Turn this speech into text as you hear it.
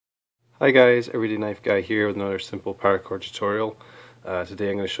Hi guys, Everyday Knife Guy here with another simple paracord tutorial. Today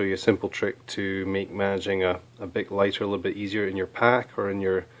I'm going to show you a simple trick to make managing a Bic lighter a little bit easier in your pack or in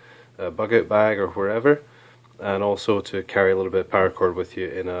your bug out bag or wherever, and also to carry a little bit of paracord with you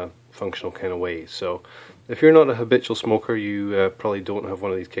in a functional kind of way. So if you're not a habitual smoker, you probably don't have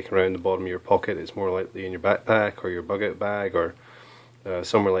one of these kicking around the bottom of your pocket. It's more likely in your backpack or your bug out bag or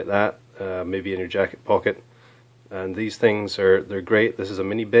somewhere like that, maybe in your jacket pocket. And these things they're great. This is a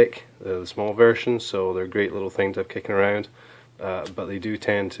Mini Bic, the small version, so they're great little things to have kicking around, but they do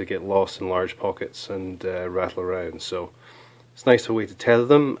tend to get lost in large pockets and rattle around. So it's nice to have a way to tether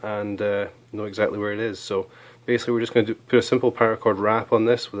them and know exactly where it is. So basically we're just going to put a simple paracord wrap on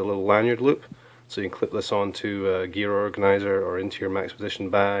this with a little lanyard loop, so you can clip this onto a gear organizer or into your max position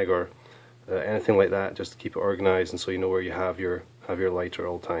bag or anything like that, just to keep it organized and so you know where you have your lighter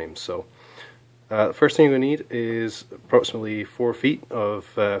all the time. So the first thing you're going to need is approximately 4 feet of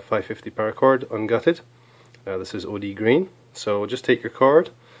 550 paracord ungutted. This is OD green. So just take your cord,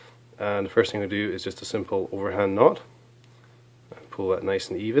 and the first thing you're going to do is just a simple overhand knot. And pull that nice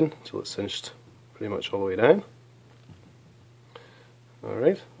and even until it's cinched pretty much all the way down.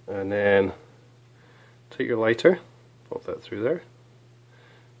 Alright, and then take your lighter, pop that through there,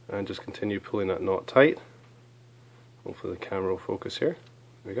 and just continue pulling that knot tight. Hopefully the camera will focus here.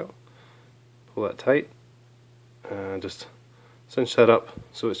 There we go. Pull that tight and just cinch that up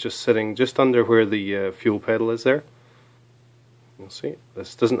so it's just sitting just under where the fuel pedal is there. You'll see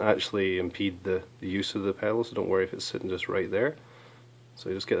this doesn't actually impede the use of the pedal, so don't worry if it's sitting just right there. So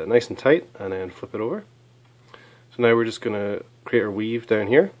you just get that nice and tight and then flip it over. So now we're just going to create our weave down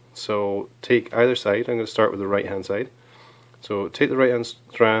here. So take either side. I'm going to start with the right hand side. So take the right hand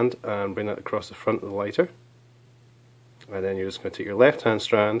strand and bring that across the front of the lighter, and then you're just going to take your left hand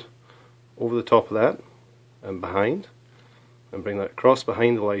strand over the top of that and behind, and bring that across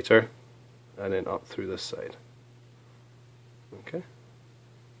behind the lighter and then up through this side. Okay,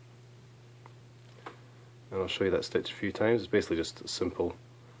 and I'll show you that stitch a few times. It's basically just a simple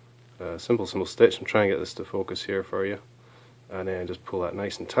stitch. I'm trying to get this to focus here for you, and then just pull that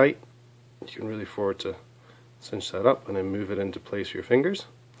nice and tight. You can really afford to cinch that up and then move it into place with your fingers.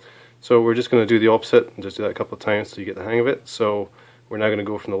 So we're just going to do the opposite and just do that a couple of times so you get the hang of it. So we're now going to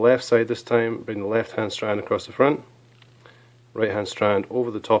go from the left side this time, bring the left hand strand across the front, right hand strand over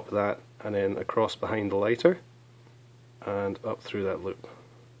the top of that, and then across behind the lighter and up through that loop.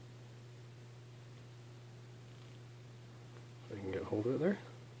 So you can get hold of it there.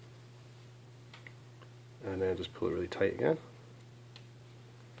 And then just pull it really tight again.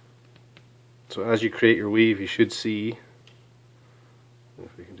 So as you create your weave, you should see,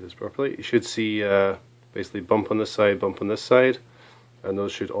 if we can do this properly, you should see basically bump on this side, bump on this side, and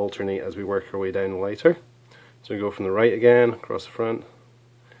those should alternate as we work our way down the lighter. So we go from the right again, across the front,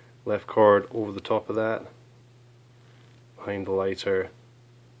 left cord over the top of that, behind the lighter,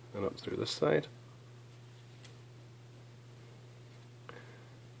 and up through this side.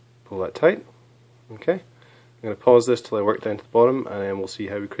 Pull that tight. Okay, I'm going to pause this till I work down to the bottom, and then we'll see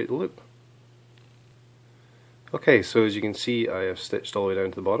how we create the loop. Okay, so as you can see, I have stitched all the way down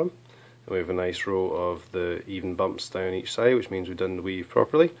to the bottom. And we have a nice row of the even bumps down each side, which means we've done the weave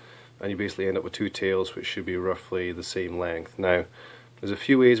properly, and you basically end up with two tails which should be roughly the same length. Now there's a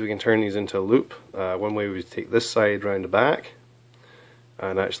few ways we can turn these into a loop. One way would take this side round the back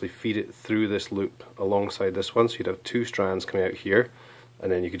and actually feed it through this loop alongside this one, so you'd have two strands coming out here,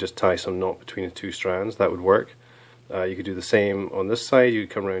 and then you could just tie some knot between the two strands. That would work. You could do the same on this side. You'd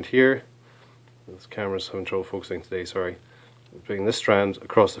come around here. This camera's having trouble focusing today, sorry. Bring this strand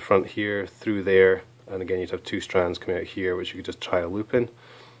across the front here, through there, and again you'd have two strands coming out here which you could just tie a loop in.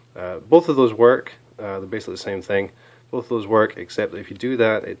 Both of those work. They're basically the same thing. Both of those work, except that if you do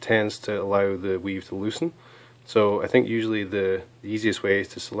that, it tends to allow the weave to loosen. So I think usually the easiest way is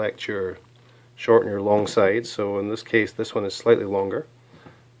to select your short and your long side. So in this case, this one is slightly longer.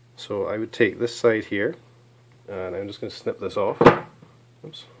 So I would take this side here, and I'm just going to snip this off.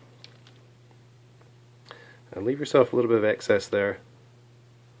 Oops. And leave yourself a little bit of excess there.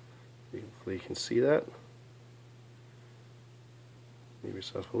 Hopefully you can see that. Leave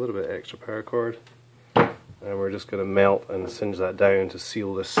yourself a little bit extra paracord, and we're just going to melt and singe that down to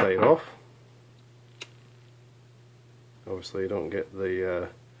seal this side off. Obviously, don't get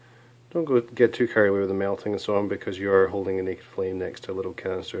too carried away with the melting and so on, because you are holding a naked flame next to a little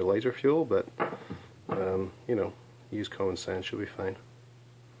canister of lighter fuel. But you know, use common sense, you'll be fine.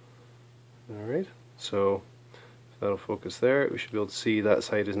 All right, so that'll focus there. We should be able to see that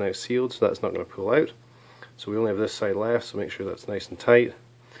side is now sealed, so that's not going to pull out. So we only have this side left, so make sure that's nice and tight.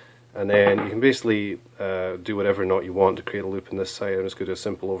 And then you can basically do whatever knot you want to create a loop in this side. I'm just going to do a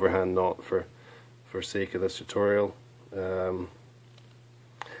simple overhand knot for sake of this tutorial. If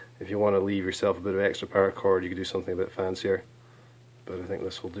you want to leave yourself a bit of extra paracord, you could do something a bit fancier, but I think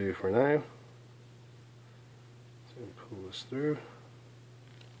this will do for now. So pull this through.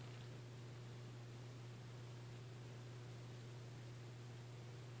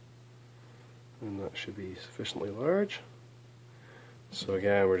 And that should be sufficiently large. So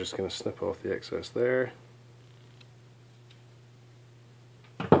again, we're just going to snip off the excess there.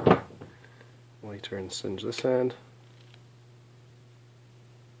 Lighter and singe this end.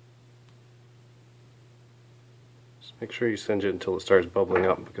 Just make sure you singe it until it starts bubbling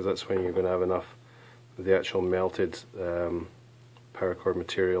up, because that's when you're going to have enough of the actual melted paracord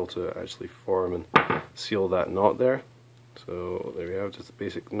material to actually form and seal that knot there. So there we have just a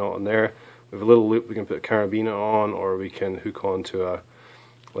basic knot in there. We have a little loop we can put a carabiner on, or we can hook onto a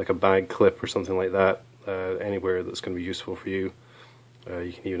bag clip or something like that, anywhere that's going to be useful for you.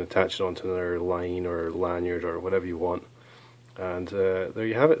 You can even attach it onto another line or lanyard or whatever you want. And there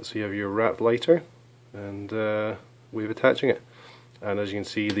you have it. So you have your wrapped lighter and way of attaching it. And as you can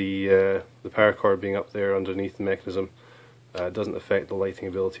see, the paracord being up there underneath the mechanism doesn't affect the lighting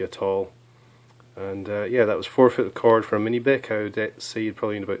ability at all. And yeah, that was 4 foot of cord for a mini Bic. I would say you'd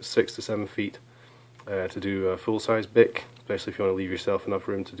probably need about 6 to 7 feet to do a full-size Bic, especially if you want to leave yourself enough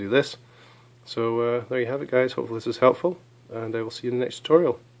room to do this. So there you have it, guys. Hopefully this is helpful, and I will see you in the next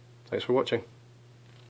tutorial. Thanks for watching.